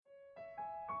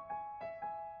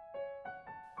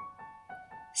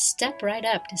Step right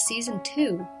up to Season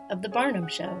 2 of The Barnum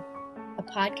Show, a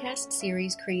podcast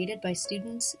series created by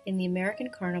students in the American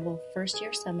Carnival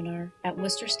first-year seminar at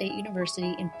Worcester State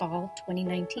University in fall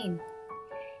 2019.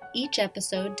 Each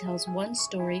episode tells one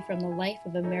story from the life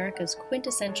of America's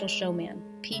quintessential showman,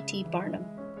 P.T. Barnum.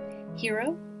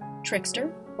 Hero,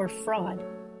 trickster, or fraud?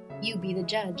 You be the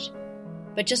judge.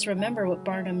 But just remember what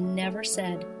Barnum never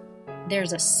said.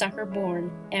 There's a sucker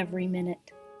born every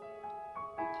minute.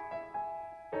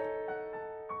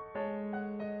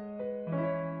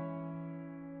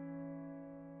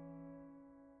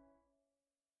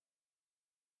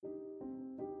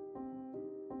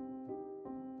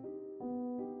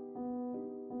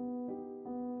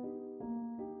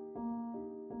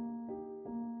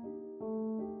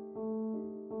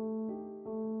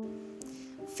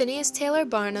 Phineas Taylor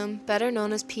Barnum, better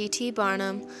known as P.T.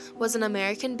 Barnum, was an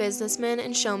American businessman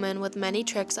and showman with many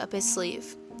tricks up his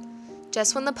sleeve.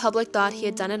 Just when the public thought he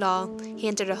had done it all, he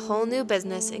entered a whole new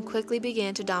business and quickly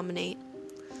began to dominate.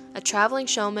 A traveling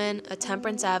showman, a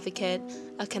temperance advocate,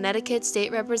 a Connecticut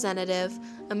state representative,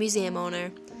 a museum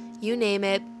owner. You name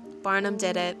it, Barnum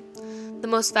did it. The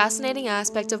most fascinating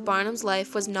aspect of Barnum's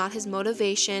life was not his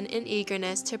motivation and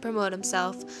eagerness to promote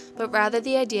himself, but rather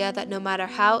the idea that no matter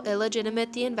how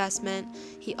illegitimate the investment,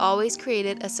 he always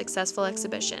created a successful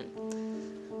exhibition.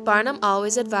 Barnum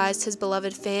always advised his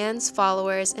beloved fans,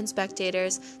 followers, and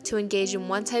spectators to engage in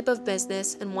one type of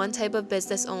business and one type of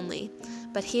business only,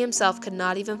 but he himself could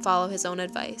not even follow his own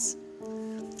advice.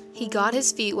 He got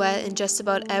his feet wet in just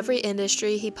about every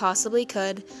industry he possibly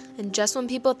could, and just when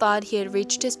people thought he had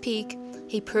reached his peak,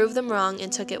 he proved them wrong and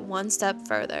took it one step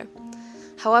further.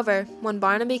 However, when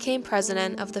Barnum became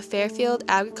president of the Fairfield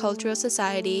Agricultural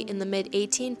Society in the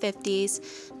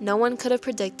mid-1850s, no one could have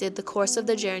predicted the course of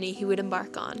the journey he would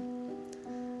embark on.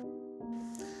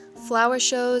 Flower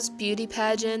shows, beauty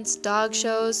pageants, dog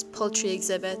shows, poultry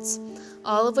exhibits,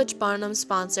 all of which Barnum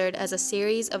sponsored as a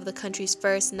series of the country's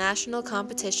first national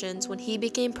competitions when he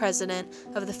became president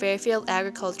of the Fairfield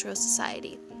Agricultural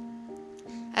Society.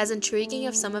 As intriguing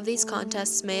as some of these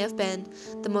contests may have been,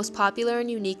 the most popular and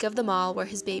unique of them all were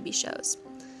his baby shows.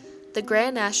 The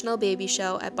Grand National Baby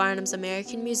Show at Barnum's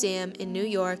American Museum in New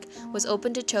York was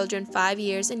open to children 5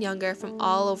 years and younger from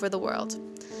all over the world.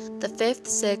 The 5th,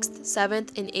 6th,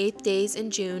 7th, and 8th days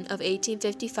in June of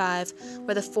 1855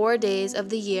 were the 4 days of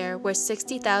the year where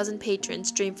 60,000 patrons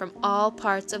streamed from all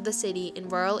parts of the city in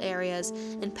rural areas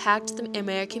and packed the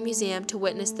American Museum to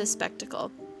witness this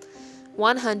spectacle.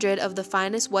 100 of the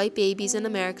finest white babies in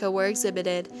America were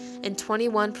exhibited, and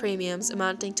 21 premiums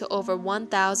amounting to over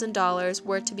 $1,000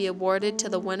 were to be awarded to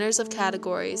the winners of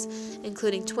categories,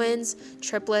 including twins,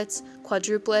 triplets,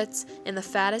 quadruplets, and the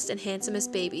fattest and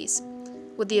handsomest babies,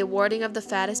 with the awarding of the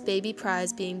fattest baby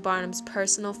prize being Barnum's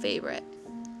personal favorite.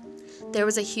 There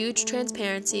was a huge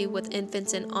transparency with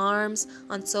infants in arms,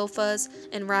 on sofas,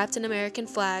 and wrapped in American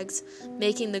flags,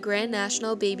 making the Grand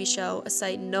National Baby Show a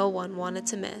sight no one wanted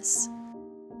to miss.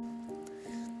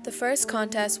 The first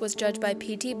contest was judged by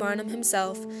P.T. Barnum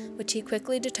himself, which he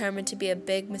quickly determined to be a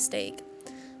big mistake.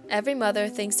 Every mother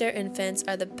thinks their infants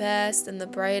are the best and the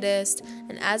brightest,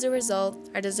 and as a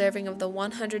result are deserving of the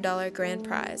 $100 grand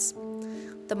prize.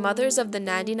 The mothers of the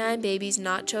 99 babies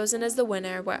not chosen as the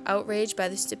winner were outraged by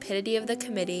the stupidity of the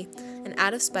committee, and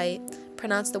out of spite,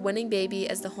 pronounced the winning baby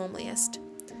as the homeliest.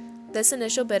 This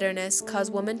initial bitterness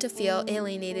caused women to feel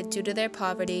alienated due to their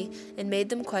poverty and made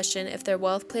them question if their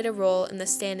wealth played a role in the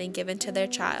standing given to their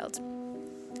child.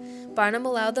 Barnum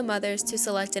allowed the mothers to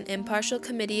select an impartial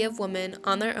committee of women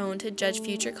on their own to judge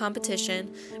future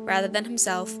competition rather than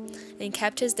himself, and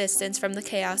kept his distance from the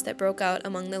chaos that broke out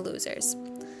among the losers.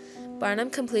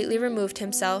 Barnum completely removed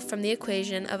himself from the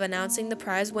equation of announcing the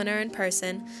prize winner in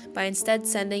person by instead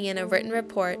sending in a written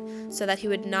report so that he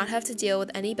would not have to deal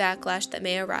with any backlash that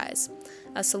may arise,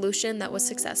 a solution that was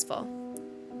successful.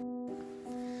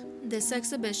 This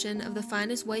exhibition of the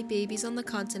finest white babies on the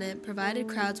continent provided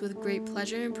crowds with great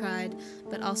pleasure and pride,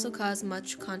 but also caused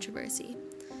much controversy.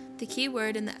 The key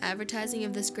word in the advertising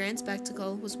of this grand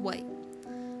spectacle was white.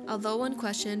 Although when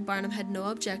questioned, Barnum had no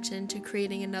objection to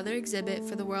creating another exhibit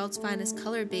for the world's finest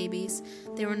colored babies,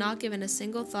 they were not given a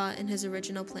single thought in his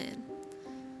original plan.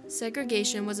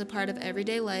 Segregation was a part of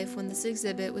everyday life when this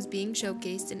exhibit was being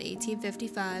showcased in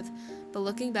 1855, but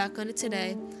looking back on it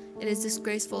today, it is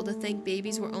disgraceful to think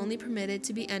babies were only permitted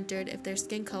to be entered if their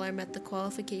skin color met the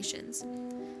qualifications.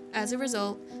 As a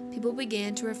result, people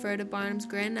began to refer to Barnum's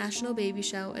Grand National Baby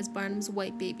Show as Barnum's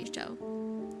White Baby Show,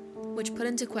 which put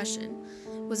into question,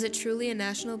 was it truly a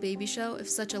national baby show if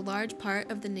such a large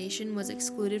part of the nation was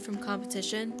excluded from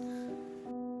competition?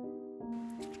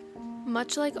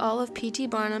 Much like all of P.T.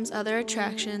 Barnum's other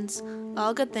attractions,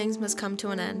 all good things must come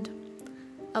to an end.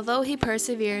 Although he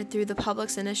persevered through the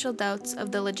public's initial doubts of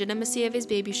the legitimacy of his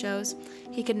baby shows,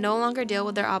 he could no longer deal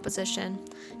with their opposition,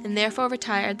 and therefore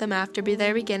retired them after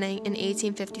their beginning in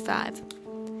 1855.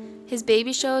 His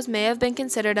baby shows may have been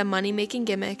considered a money-making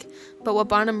gimmick, but what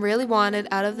Barnum really wanted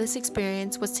out of this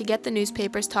experience was to get the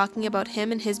newspapers talking about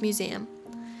him and his museum.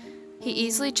 He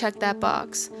easily checked that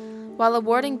box. While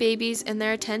awarding babies and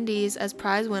their attendees as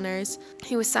prize winners,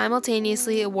 he was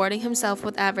simultaneously awarding himself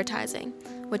with advertising,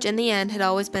 which in the end had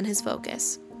always been his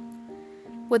focus.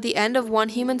 With the end of one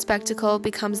human spectacle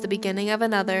becomes the beginning of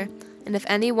another, and if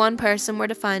any one person were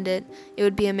to find it, it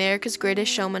would be America's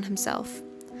greatest showman himself.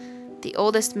 The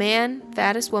oldest man,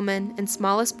 fattest woman, and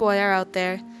smallest boy are out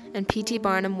there, and P.T.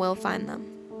 Barnum will find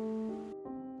them.